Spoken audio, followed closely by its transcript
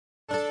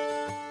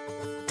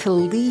to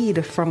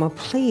lead from a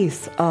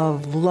place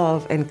of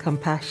love and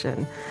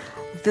compassion.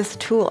 This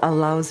tool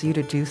allows you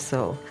to do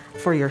so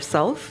for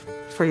yourself,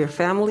 for your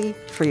family,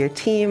 for your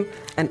team,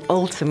 and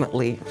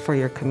ultimately for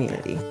your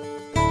community.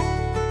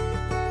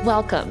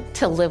 Welcome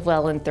to Live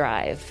Well and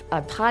Thrive,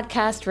 a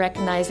podcast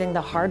recognizing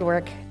the hard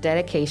work,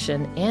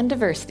 dedication, and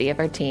diversity of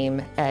our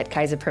team at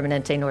Kaiser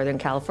Permanente, Northern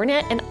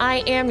California. And I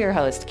am your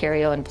host,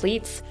 Carrie Owen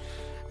Pleats.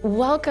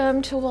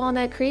 Welcome to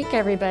Walnut Creek,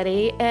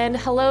 everybody, and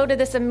hello to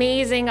this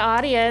amazing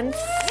audience.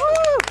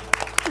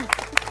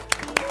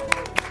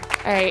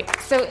 All right,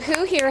 so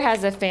who here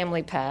has a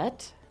family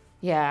pet?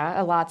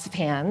 Yeah, lots of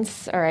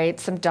hands. All right,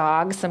 some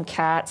dogs, some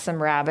cats,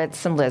 some rabbits,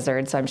 some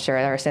lizards, I'm sure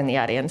are in the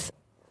audience.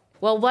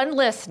 Well, one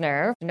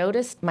listener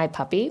noticed my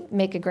puppy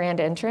make a grand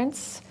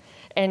entrance,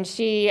 and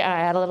she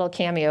had a little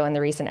cameo in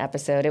the recent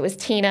episode. It was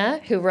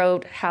Tina who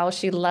wrote how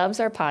she loves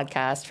our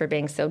podcast for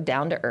being so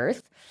down to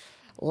earth.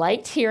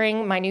 Liked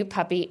hearing my new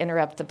puppy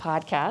interrupt the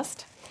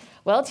podcast.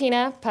 Well,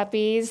 Tina,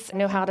 puppies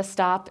know how to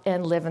stop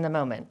and live in the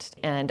moment.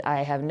 And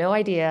I have no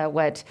idea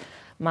what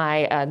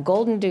my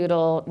golden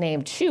doodle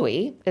named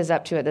Chewy is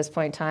up to at this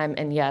point in time.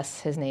 And yes,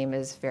 his name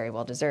is very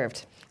well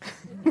deserved.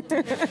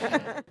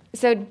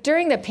 So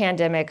during the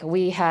pandemic,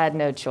 we had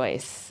no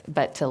choice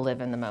but to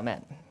live in the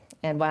moment.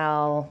 And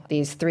while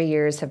these 3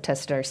 years have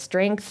tested our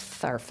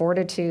strength, our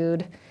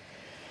fortitude,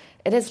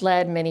 it has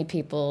led many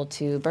people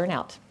to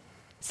burnout.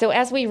 So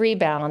as we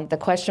rebound, the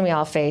question we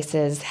all face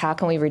is, how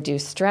can we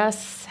reduce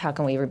stress? How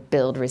can we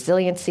build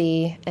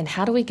resiliency? And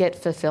how do we get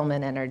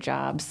fulfillment in our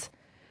jobs?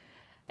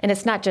 And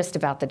it's not just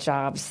about the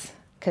jobs,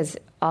 because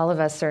all of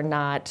us are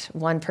not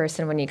one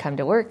person when you come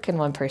to work and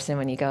one person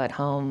when you go at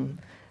home.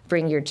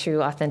 Bring your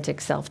true, authentic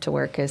self to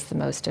work is the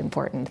most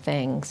important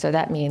thing. So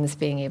that means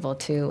being able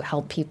to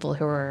help people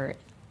who are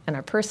in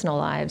our personal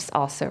lives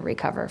also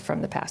recover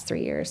from the past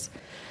 3 years.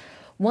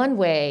 One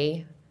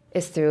way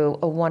is through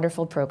a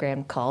wonderful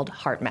program called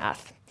Heart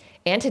Math.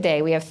 And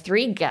today we have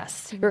 3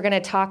 guests who are going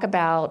to talk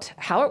about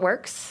how it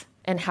works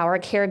and how our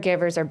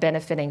caregivers are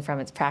benefiting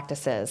from its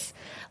practices.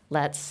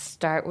 Let's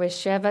start with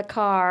Shiva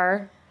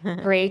Carr.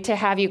 Great to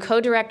have you,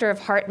 co-director of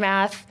Heart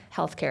Math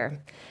Healthcare.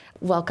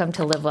 Welcome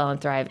to Live Well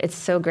and Thrive. It's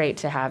so great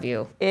to have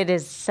you. It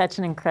is such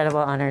an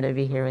incredible honor to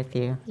be here with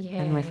you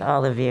and with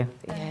all of you.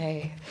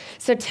 Yay.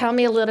 So tell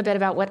me a little bit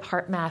about what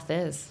Heart Math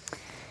is.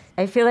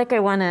 I feel like I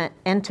want to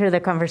enter the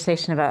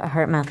conversation about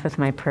Heart Math with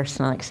my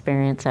personal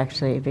experience,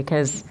 actually,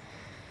 because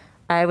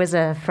I was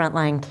a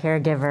frontline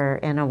caregiver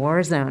in a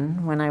war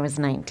zone when I was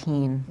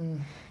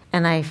 19.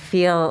 And I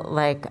feel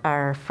like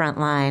our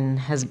frontline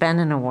has been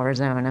in a war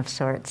zone of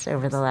sorts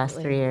over the last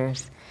 3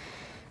 years.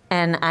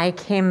 And I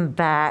came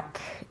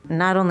back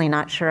not only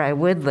not sure I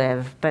would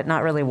live, but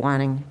not really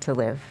wanting to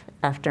live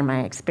after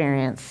my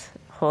experience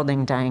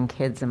holding dying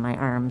kids in my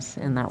arms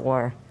in that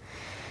war.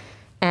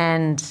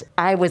 And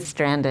I was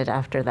stranded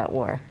after that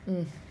war.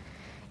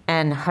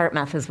 And Heart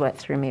Math is what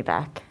threw me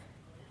back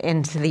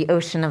into the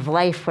ocean of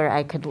life where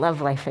I could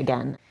love life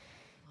again.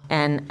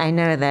 And I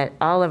know that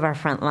all of our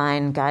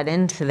frontline got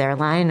into their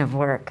line of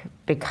work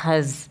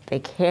because they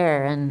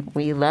care and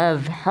we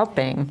love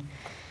helping.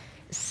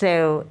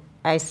 So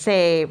I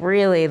say,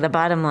 really, the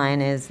bottom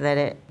line is that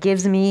it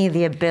gives me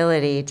the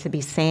ability to be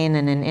sane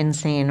in an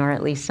insane, or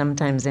at least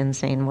sometimes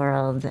insane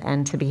world,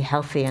 and to be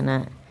healthy in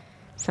a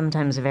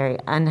sometimes a very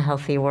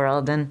unhealthy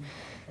world. And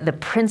the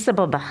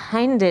principle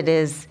behind it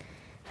is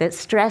that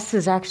stress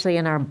is actually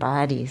in our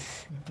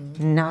bodies,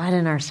 not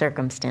in our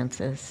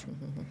circumstances.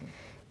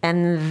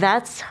 And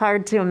that's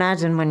hard to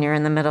imagine when you're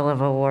in the middle of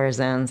a war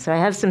zone. So I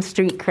have some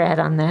street cred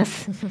on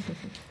this.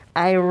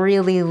 I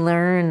really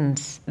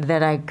learned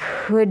that I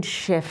could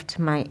shift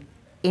my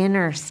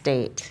inner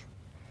state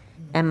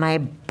and my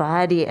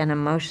body and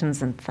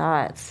emotions and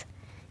thoughts,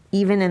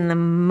 even in the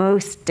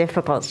most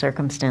difficult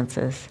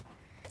circumstances.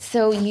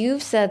 So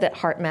you've said that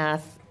Heart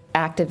Math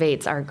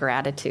activates our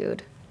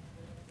gratitude.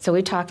 So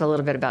we talked a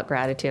little bit about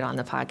gratitude on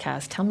the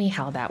podcast. Tell me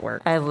how that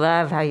works. I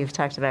love how you've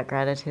talked about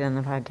gratitude on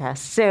the podcast.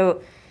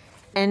 So,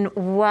 and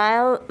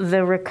while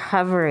the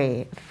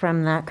recovery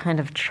from that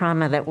kind of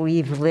trauma that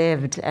we've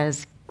lived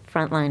as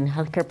frontline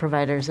healthcare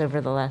providers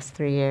over the last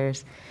 3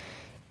 years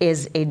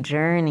is a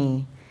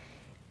journey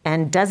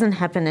and doesn't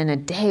happen in a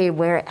day,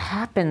 where it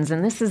happens,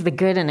 and this is the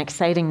good and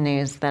exciting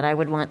news that I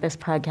would want this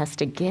podcast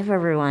to give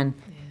everyone,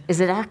 is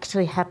it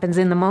actually happens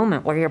in the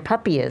moment where your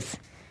puppy is.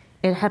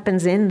 It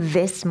happens in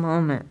this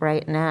moment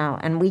right now,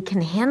 and we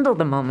can handle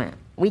the moment.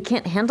 We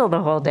can't handle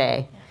the whole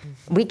day.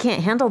 We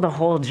can't handle the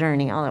whole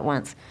journey all at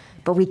once,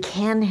 but we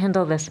can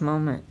handle this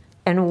moment.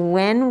 And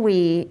when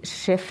we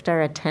shift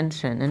our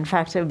attention, in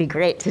fact, it would be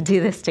great to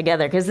do this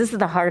together, because this is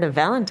the heart of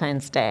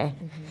Valentine's Day.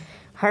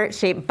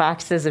 Heart-shaped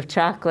boxes of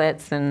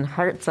chocolates and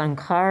hearts on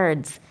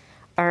cards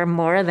are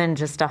more than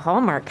just a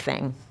Hallmark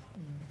thing.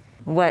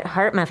 What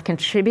Heart Math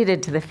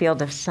contributed to the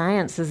field of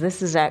science is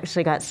this has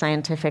actually got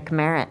scientific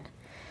merit,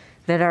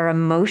 that our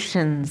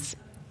emotions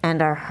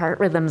and our heart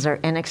rhythms are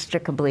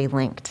inextricably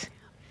linked.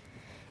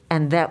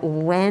 And that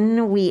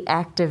when we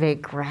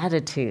activate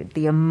gratitude,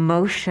 the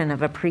emotion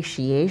of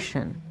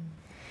appreciation,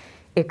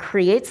 it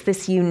creates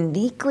this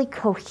uniquely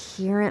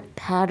coherent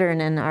pattern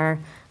in our,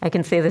 I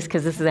can say this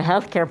because this is a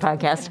healthcare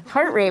podcast,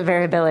 heart rate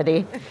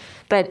variability,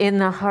 but in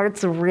the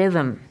heart's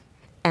rhythm.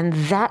 And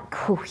that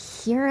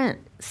coherent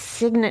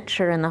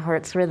signature in the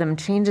heart's rhythm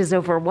changes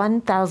over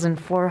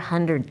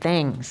 1,400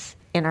 things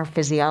in our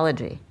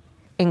physiology,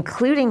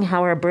 including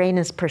how our brain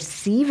is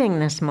perceiving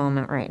this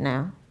moment right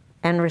now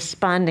and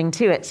responding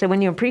to it. So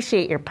when you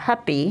appreciate your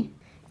puppy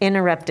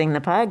interrupting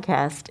the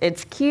podcast,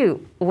 it's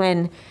cute.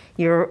 When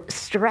you're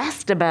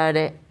stressed about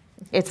it,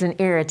 it's an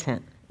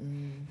irritant.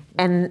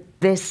 And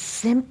this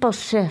simple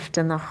shift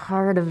in the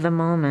heart of the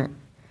moment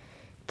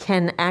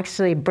can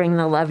actually bring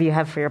the love you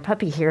have for your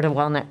puppy here to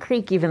Walnut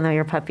Creek, even though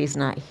your puppy's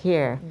not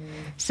here.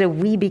 So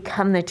we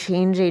become the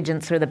change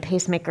agents or the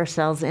pacemaker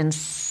cells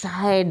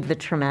inside the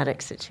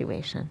traumatic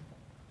situation.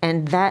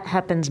 And that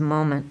happens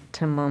moment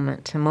to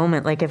moment to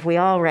moment. Like if we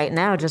all right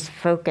now just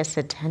focus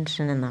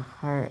attention in the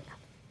heart,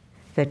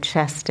 the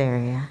chest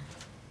area,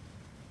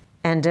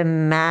 and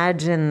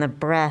imagine the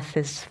breath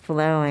is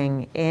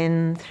flowing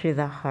in through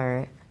the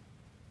heart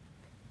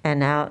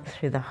and out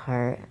through the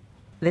heart.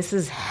 This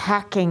is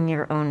hacking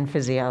your own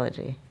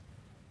physiology.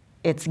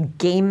 It's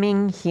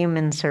gaming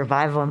human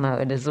survival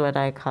mode is what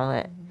I call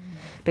it.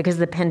 Because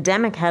the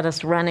pandemic had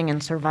us running in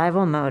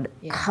survival mode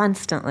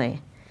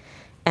constantly.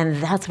 And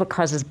that's what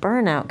causes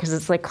burnout, because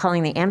it's like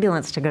calling the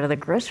ambulance to go to the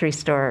grocery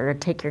store or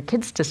take your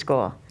kids to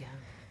school. Yeah.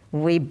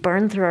 We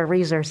burn through our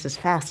resources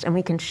fast, and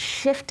we can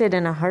shift it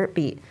in a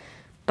heartbeat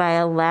by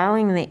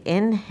allowing the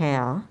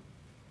inhale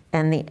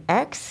and the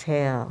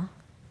exhale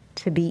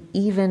to be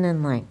even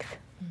in length.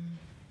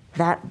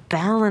 That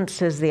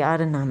balances the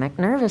autonomic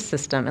nervous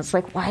system. It's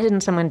like, why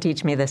didn't someone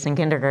teach me this in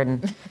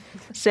kindergarten?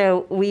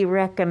 So we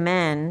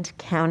recommend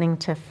counting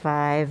to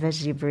 5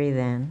 as you breathe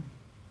in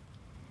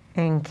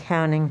and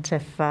counting to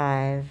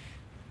 5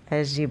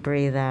 as you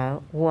breathe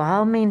out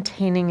while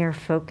maintaining your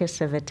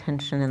focus of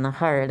attention in the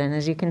heart. And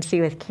as you can see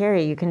with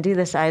Carrie, you can do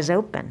this eyes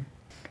open.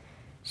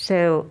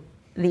 So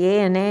the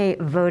ANA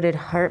voted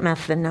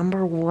HeartMath the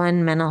 #1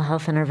 mental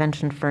health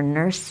intervention for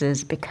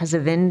nurses because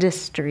of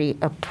industry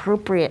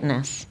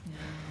appropriateness.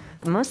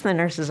 Most of the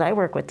nurses I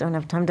work with don't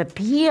have time to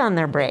pee on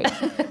their break,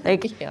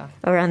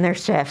 or on their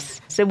shifts.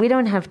 So we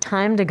don't have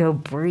time to go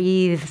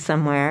breathe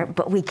somewhere,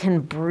 but we can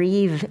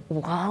breathe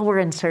while we're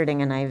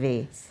inserting an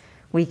IV.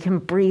 We can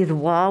breathe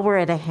while we're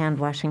at a hand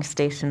washing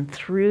station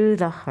through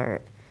the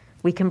heart.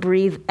 We can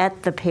breathe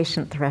at the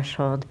patient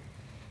threshold.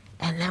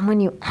 And then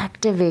when you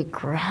activate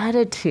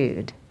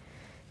gratitude,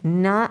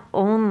 not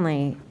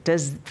only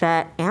does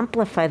that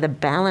amplify the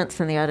balance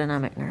in the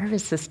autonomic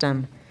nervous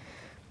system,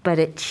 but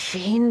it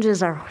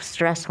changes our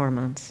stress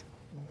hormones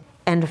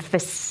and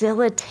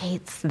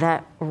facilitates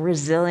that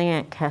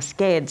resilient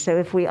cascade. So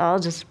if we all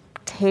just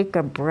take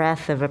a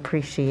breath of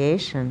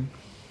appreciation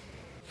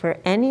for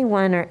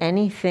anyone or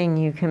anything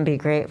you can be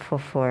grateful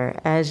for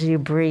as you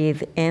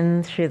breathe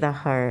in through the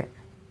heart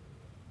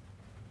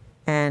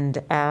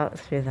and out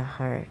through the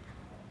heart.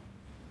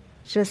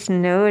 Just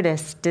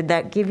notice, did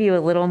that give you a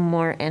little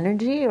more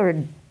energy or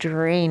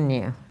drain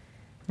you?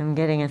 I'm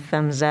getting a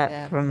thumbs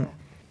up from...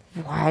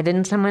 Why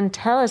didn't someone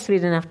tell us we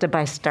didn't have to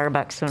buy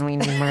Starbucks when we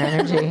need more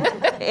energy?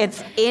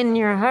 It's in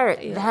your heart.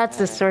 That's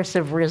a source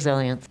of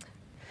resilience.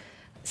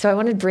 So I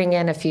want to bring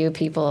in a few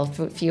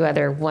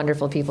other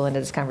wonderful people into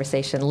this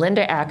conversation.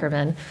 Linda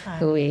Ackerman,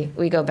 who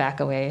we go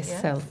back a ways,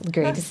 so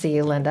great to see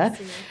you, Linda.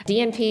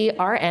 DNP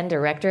RN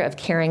Director of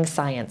Caring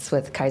Science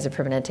with Kaiser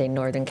Permanente,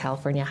 Northern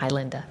California. Hi,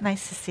 Linda.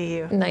 Nice to see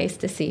you. Nice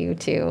to see you,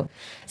 too.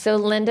 So,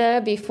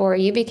 Linda, before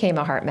you became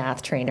a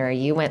HeartMath trainer,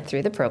 you went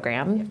through the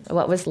program.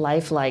 What was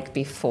life like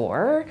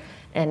before,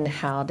 and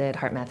how did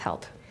HeartMath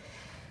help?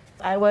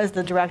 I was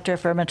the director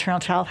for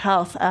maternal child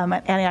health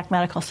at Antioch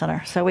Medical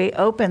Center. So we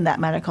opened that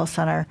medical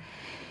center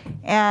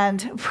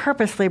and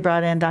purposely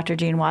brought in Dr.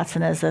 Gene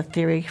Watson as a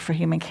theory for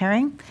human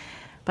caring.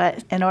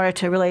 But in order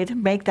to really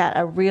make that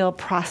a real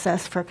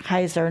process for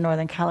Kaiser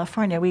Northern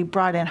California, we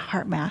brought in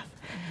HeartMath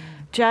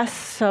just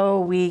so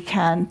we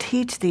can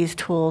teach these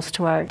tools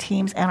to our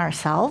teams and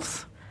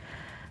ourselves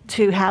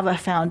to have a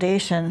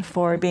foundation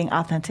for being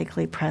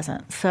authentically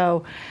present.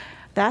 So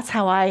that's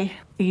how I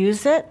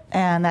used it,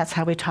 and that's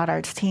how we taught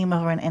our team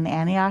over in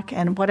Antioch,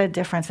 and what a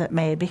difference it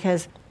made,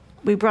 because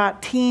we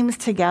brought teams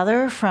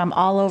together from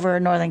all over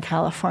Northern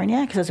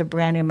California, because it was a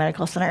brand new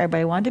medical center.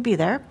 Everybody wanted to be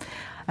there,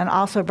 and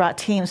also brought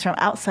teams from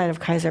outside of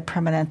Kaiser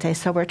Permanente.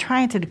 So we're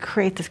trying to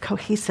create this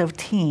cohesive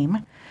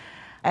team,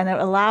 and it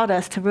allowed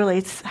us to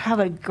really have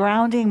a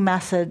grounding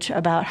message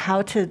about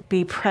how to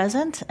be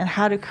present and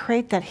how to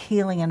create that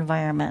healing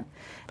environment.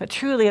 But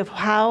truly of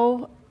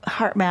how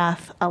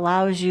HeartMath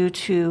allows you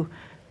to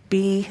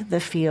be the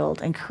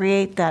field and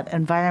create that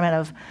environment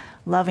of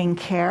loving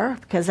care,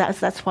 because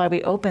that's why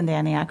we opened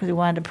Antioch, because we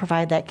wanted to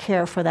provide that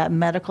care for that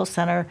medical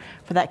center,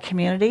 for that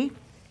community.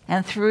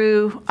 And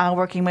through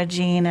working with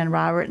Jean and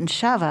Robert and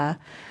Sheva,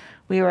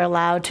 we were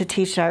allowed to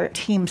teach our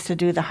teams to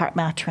do the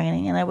HeartMath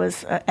training, and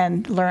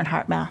and learn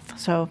HeartMath.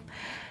 So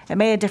it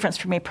made a difference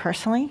for me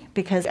personally,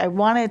 because I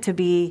wanted to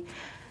be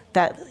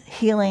that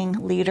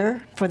healing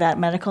leader for that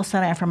medical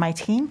center and for my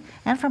team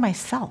and for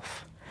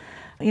myself.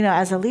 You know,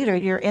 as a leader,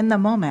 you're in the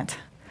moment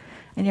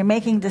and you're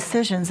making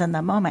decisions in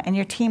the moment, and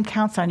your team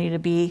counts on you to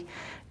be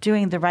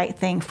doing the right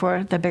thing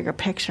for the bigger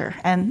picture.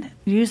 And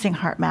using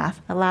HeartMath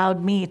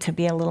allowed me to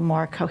be a little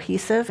more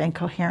cohesive and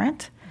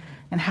coherent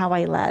in how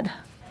I led.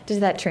 Does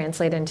that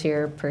translate into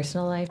your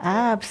personal life?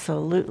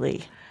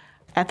 Absolutely.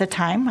 At the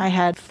time, I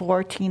had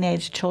 4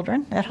 teenage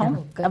children at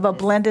home of a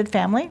blended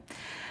family.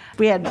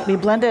 We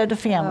blended a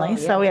family,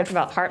 so we had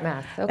about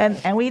HeartMath. Okay.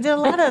 And we did a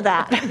lot of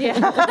that.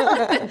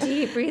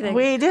 Deep breathing.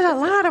 We did a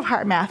lot of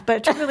HeartMath,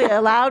 but it truly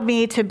allowed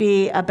me to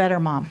be a better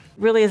mom.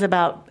 Really is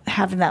about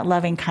having that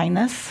loving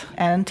kindness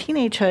and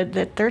teenagehood,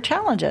 that there are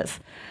challenges.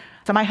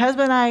 So my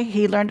husband and I,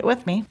 he learned it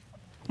with me,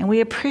 and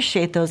we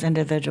appreciate those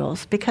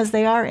individuals because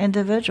they are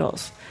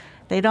individuals.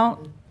 They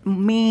don't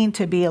mean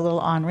to be a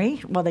little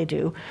ornery. Well, they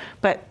do,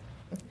 but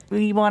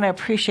we want to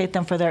appreciate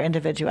them for their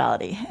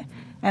individuality.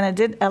 And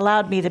it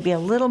allowed me to be a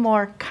little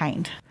more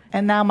kind.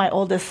 And now my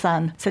oldest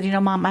son said, you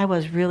know, Mom, I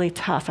was really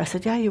tough. I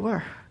said, yeah, you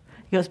were.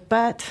 He goes,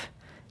 but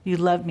you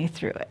loved me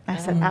through it. I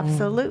said,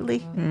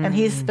 absolutely. And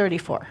he's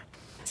 34.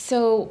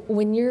 So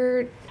when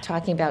you're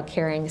talking about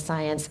caring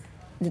science,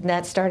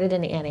 that started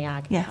in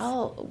Antioch. Yes.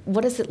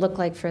 What does it look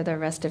like for the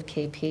rest of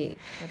KP?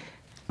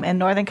 In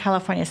Northern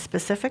California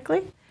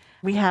specifically,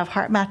 we have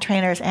HeartMath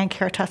trainers and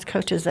Caritas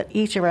coaches at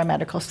each of our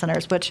medical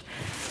centers, which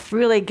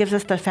really gives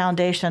us the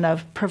foundation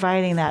of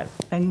providing that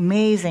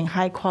amazing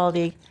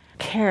high-quality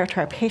care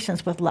to our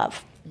patients with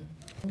love.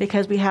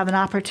 Because we have an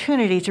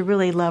opportunity to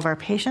really love our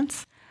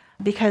patients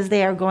because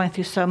they are going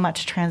through so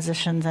much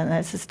transitions, and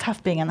it's just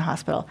tough being in the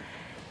hospital.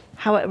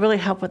 How it really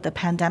helped with the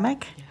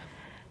pandemic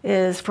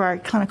is for our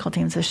clinical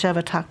teams, as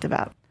Sheva talked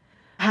about.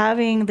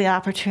 Having the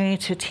opportunity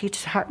to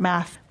teach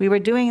HeartMath, we were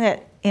doing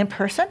it in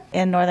person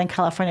in Northern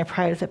California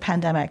prior to the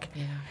pandemic.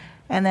 Yeah.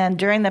 And then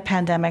during the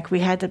pandemic, we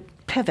had to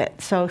pivot.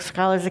 So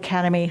Scholars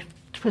Academy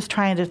was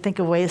trying to think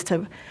of ways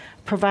to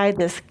provide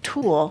this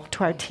tool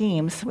to our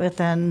teams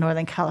within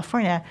Northern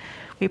California.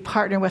 We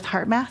partnered with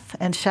HeartMath,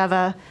 and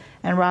Sheva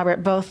and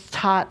Robert both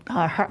taught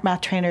our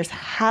HeartMath trainers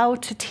how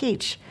to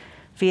teach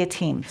via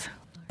Teams.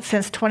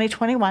 Since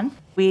 2021,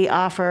 we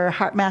offer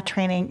HeartMath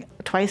training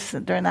twice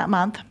during that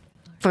month,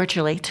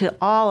 virtually, to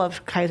all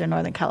of Kaiser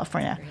Northern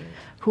California. Great.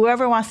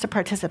 Whoever wants to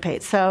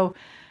participate. So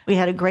we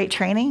had a great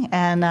training,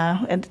 and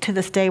to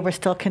this day, we're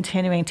still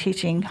continuing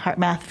teaching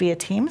HeartMath via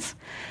Teams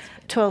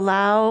to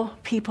allow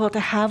people to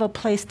have a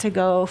place to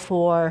go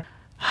for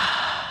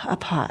a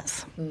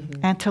pause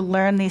and to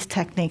learn these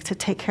techniques to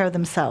take care of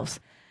themselves.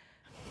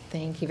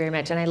 Thank you very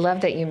much. And I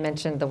love that you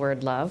mentioned the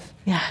word love.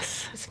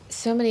 Yes.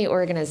 So many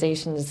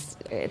organizations,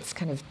 it's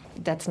kind of,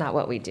 that's not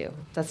what we do.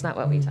 That's not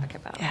what we talk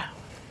about. Yeah.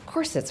 Of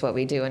course it's what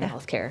we do in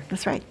healthcare.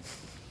 That's right.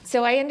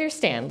 So I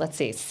understand, let's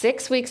see,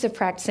 6 weeks of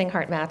practicing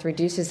HeartMath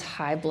reduces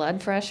high blood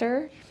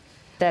pressure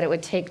that it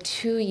would take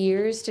 2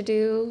 years to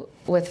do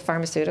with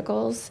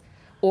pharmaceuticals,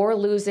 or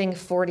losing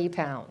 40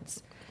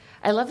 pounds.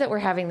 I love that we're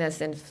having this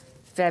in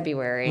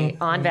February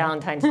on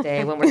Valentine's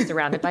Day when we're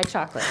surrounded by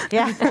chocolate.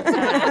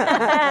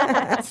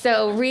 Yeah.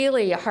 So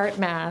really,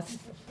 HeartMath,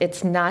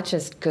 it's not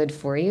just good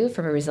for you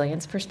from a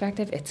resilience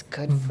perspective, it's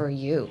good for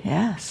you.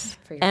 Yes.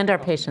 For and our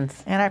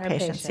patients. And our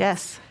patients,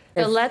 yes.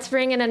 So let's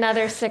bring in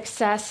another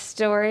success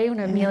story.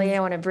 Amelia,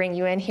 I want to bring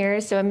you in here.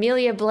 So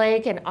Amelia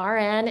Blake, an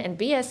RN and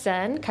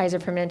BSN, Kaiser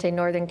Permanente,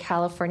 Northern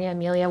California.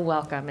 Amelia,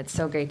 welcome. It's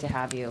so great to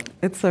have you.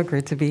 It's so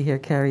great to be here,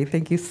 Carrie.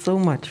 Thank you so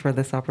much for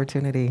this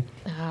opportunity.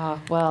 Oh,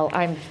 well,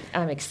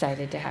 I'm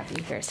excited to have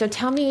you here. So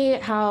tell me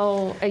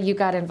how you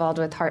got involved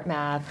with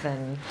HeartMath,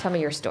 and tell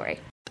me your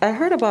story. I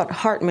heard about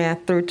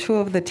HeartMath through 2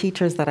 of the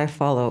teachers that I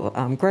follow,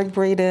 Greg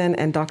Braden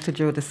and Dr.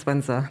 Joe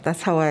Dispenza.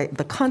 That's how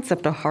the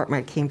concept of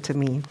HeartMath came to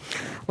me.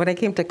 When I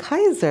came to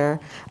Kaiser,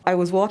 I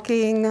was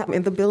walking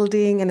in the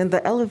building, and in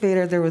the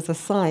elevator, there was a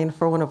sign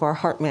for one of our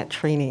HeartMath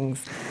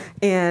trainings.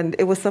 And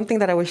it was something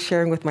that I was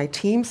sharing with my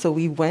team, so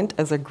we went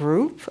as a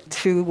group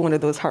to one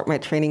of those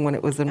HeartMath training when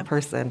it was in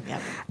person.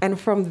 Yep. And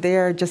from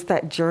there, just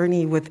that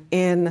journey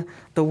within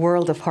the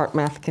world of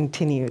HeartMath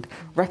continued,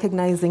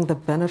 recognizing the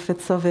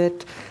benefits of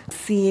it,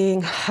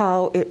 seeing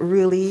how it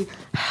really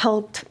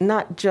helped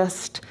not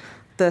just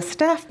the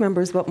staff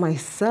members, but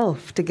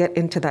myself to get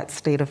into that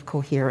state of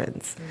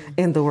coherence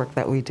in the work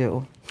that we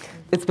do.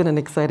 It's been an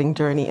exciting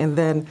journey. And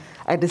then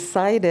I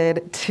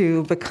decided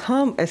to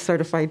become a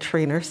certified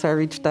trainer. So I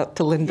reached out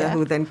to Linda,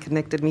 who then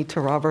connected me to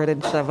Robert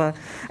and Sheva.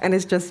 And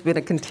it's just been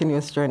a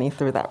continuous journey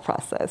through that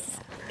process.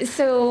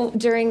 So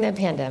during the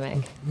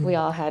pandemic, we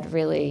all had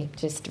really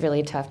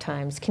tough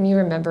times. Can you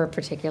remember a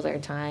particular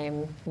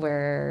time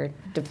where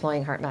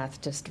deploying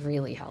HeartMath just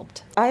really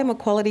helped? I am a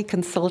quality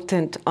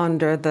consultant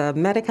under the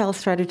Medi-Cal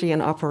Strategy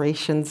and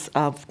Operations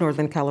of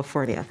Northern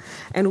California.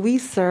 And we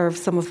serve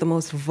some of the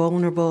most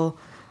vulnerable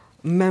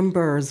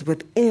members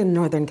within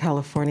Northern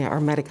California, our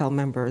Medi-Cal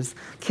members,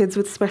 kids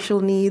with special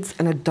needs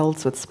and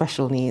adults with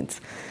special needs.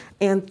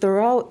 And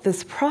throughout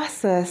this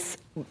process,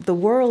 the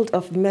world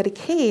of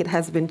Medicaid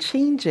has been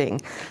changing.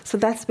 So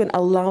that's been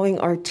allowing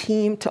our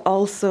team to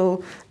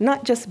also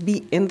not just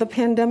be in the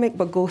pandemic,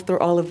 but go through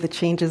all of the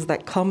changes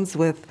that comes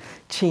with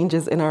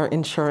changes in our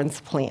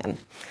insurance plan.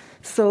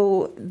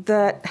 So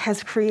that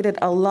has created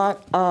a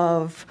lot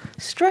of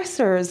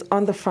stressors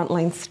on the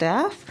frontline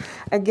staff.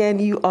 Again,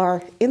 you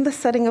are in the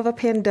setting of a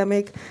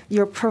pandemic,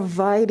 you're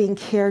providing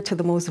care to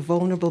the most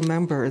vulnerable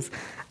members.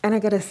 And I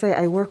gotta say,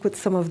 I work with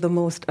some of the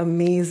most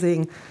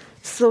amazing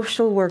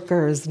social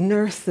workers,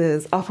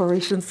 nurses,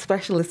 operations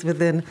specialists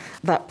within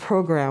that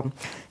program.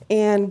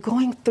 And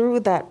going through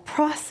that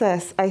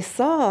process, I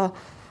saw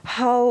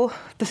how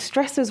the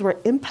stressors were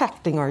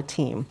impacting our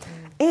team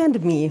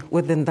and me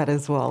within that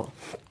as well.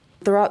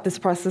 Throughout this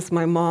process,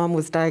 my mom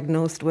was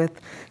diagnosed with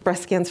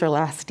breast cancer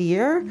last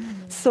year.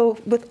 So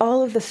with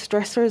all of the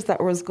stressors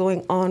that was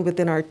going on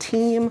within our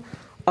team,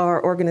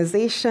 our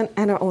organization,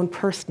 and our own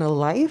personal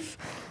life,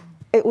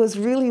 it was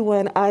really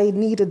when I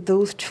needed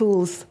those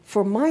tools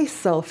for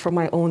myself, for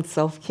my own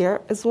self-care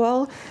as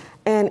well.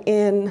 And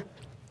in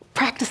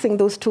practicing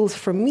those tools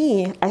for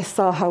me, I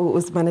saw how it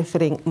was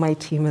benefiting my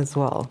team as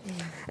well.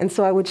 And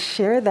so I would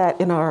share that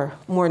in our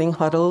morning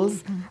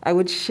huddles. I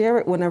would share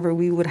it whenever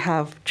we would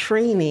have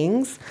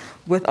trainings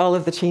with all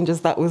of the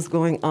changes that was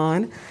going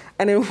on.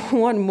 And in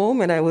one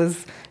moment, I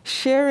was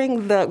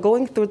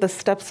going through the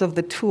steps of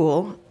the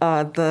tool,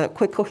 the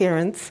quick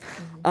coherence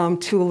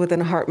tool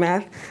within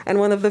HeartMath. And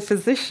one of the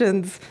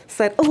physicians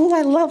said, "Oh,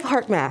 I love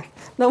HeartMath."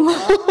 No,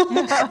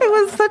 it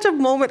was such a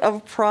moment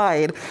of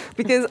pride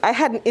because I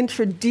hadn't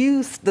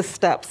introduced the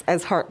steps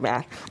as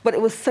HeartMath, but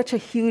it was such a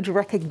huge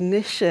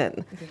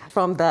recognition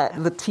from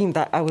the team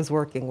that I was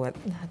working with.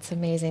 That's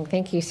amazing.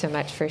 Thank you so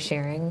much for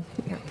sharing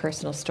your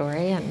personal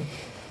story, and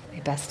my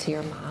best to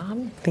your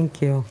mom.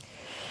 Thank you.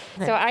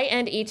 So I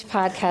end each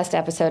podcast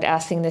episode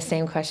asking the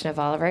same question of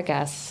all of our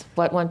guests.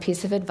 What one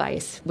piece of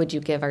advice would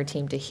you give our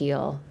team to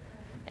heal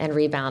and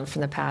rebound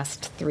from the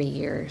past 3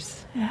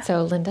 years? Yeah.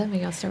 So Linda,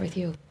 maybe I'll start with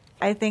you.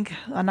 I think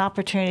an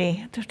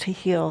opportunity to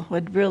heal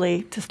would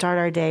really to start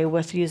our day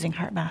with using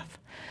HeartMath,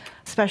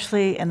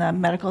 especially in the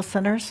medical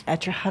centers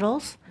at your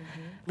huddles.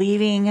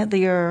 Leaving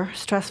your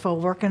stressful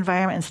work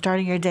environment and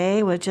starting your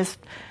day with just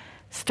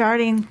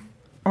starting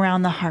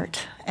around the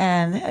heart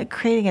and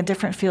creating a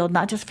different field,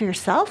 not just for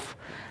yourself,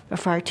 but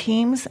for our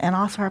teams and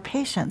also our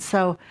patients.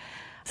 So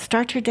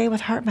start your day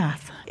with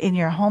HeartMath in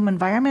your home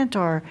environment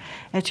or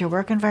at your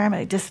work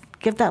environment. Just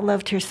give that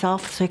love to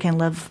yourself so you can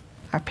love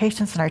our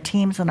patients and our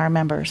teams and our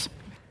members.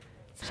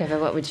 Shiva,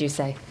 what would you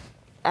say?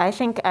 I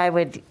think I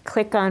would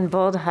click on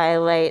bold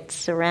highlights,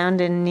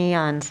 surround in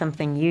neon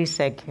something you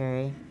said,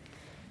 Carrie,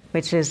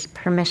 which is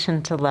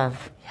permission to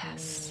love.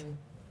 Yes.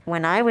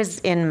 When I was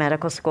in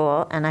medical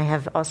school, and I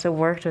have also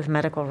worked with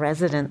medical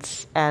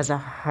residents as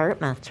a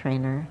HeartMath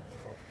trainer,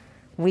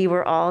 we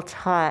were all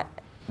taught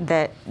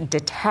that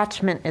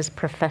detachment is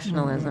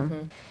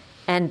professionalism.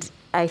 And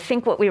I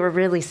think what we were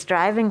really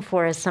striving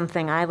for is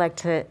something I like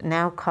to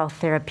now call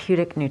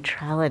therapeutic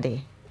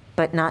neutrality,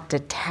 but not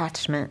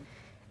detachment.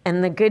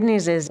 And the good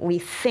news is we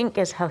think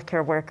as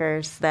healthcare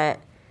workers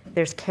that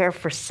there's care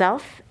for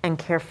self and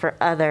care for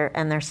other,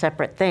 and they're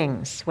separate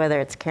things, whether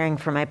it's caring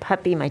for my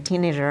puppy, my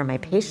teenager, or my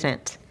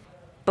patient.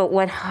 But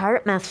what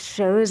HeartMath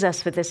shows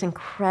us with this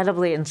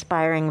incredibly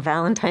inspiring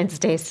Valentine's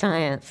Day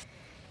science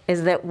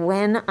is that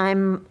when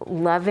I'm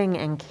loving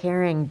and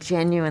caring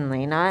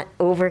genuinely, not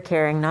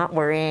over-caring, not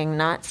worrying,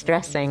 not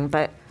stressing,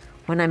 but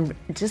when I'm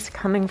just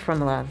coming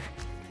from love,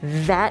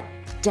 that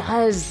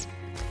does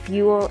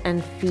fuel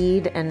and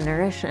feed and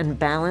nourish and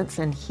balance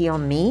and heal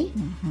me.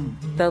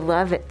 The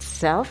love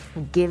itself,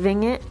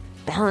 giving it,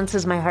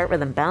 balances my heart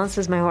rhythm,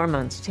 balances my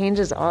hormones,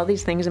 changes all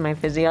these things in my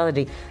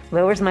physiology,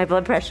 lowers my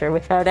blood pressure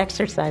without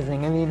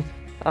exercising. I mean,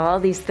 all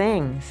these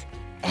things.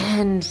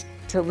 And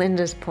to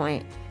Linda's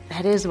point,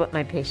 that is what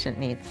my patient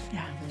needs.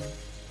 Yeah.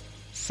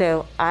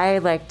 So I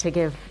like to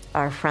give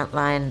our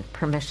frontline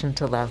permission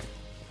to love.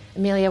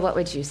 Amelia, what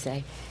would you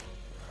say?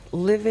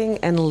 Living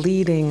and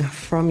leading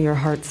from your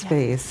heart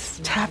space,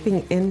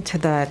 tapping into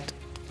that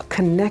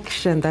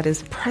connection that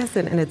is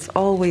present and it's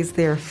always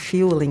there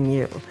fueling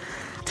you.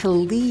 To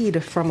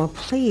lead from a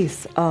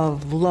place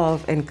of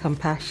love and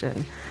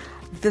compassion.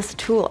 This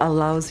tool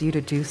allows you to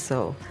do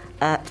so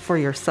for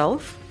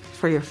yourself,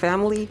 for your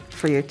family,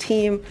 for your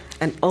team,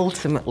 and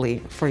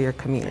ultimately for your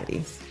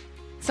community.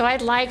 So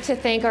I'd like to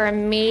thank our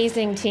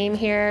amazing team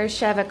here,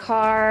 Shiva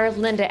Carr,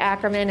 Linda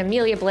Ackerman,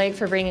 Amelia Blake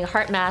for bringing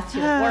HeartMath to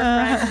the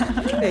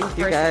forefront. Thank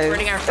you, for guys.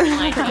 supporting our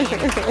frontline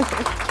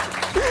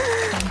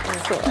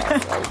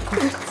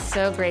team.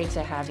 So great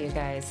to have you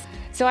guys.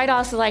 So I'd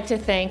also like to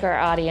thank our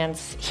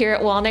audience here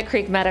at Walnut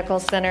Creek Medical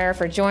Center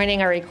for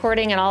joining our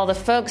recording, and all the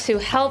folks who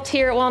helped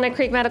here at Walnut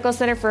Creek Medical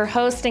Center for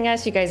hosting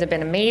us. You guys have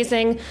been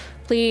amazing.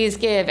 Please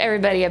give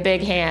everybody a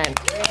big hand.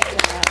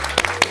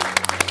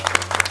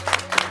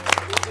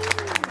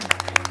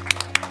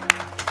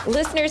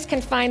 Listeners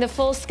can find the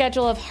full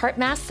schedule of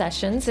HeartMath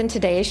sessions in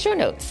today's show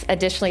notes.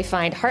 Additionally,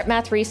 find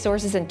HeartMath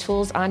resources and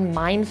tools on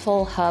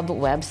Mindful Hub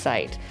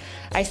website.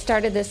 I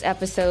started this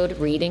episode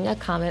reading a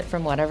comment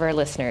from one of our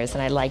listeners,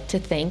 and I'd like to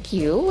thank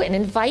you and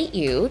invite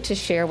you to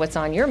share what's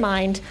on your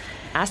mind,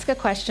 ask a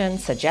question,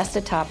 suggest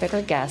a topic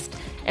or guest,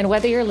 and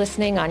whether you're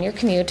listening on your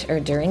commute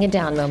or during a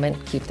down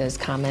moment, keep those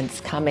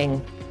comments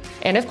coming.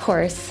 And of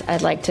course,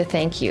 I'd like to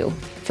thank you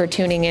for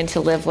tuning in to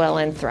Live Well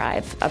and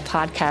Thrive, a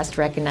podcast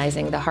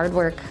recognizing the hard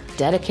work,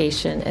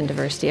 dedication, and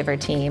diversity of our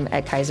team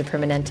at Kaiser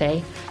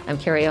Permanente. I'm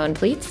Carrie Owen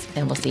Pleats,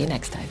 and we'll see you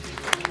next time.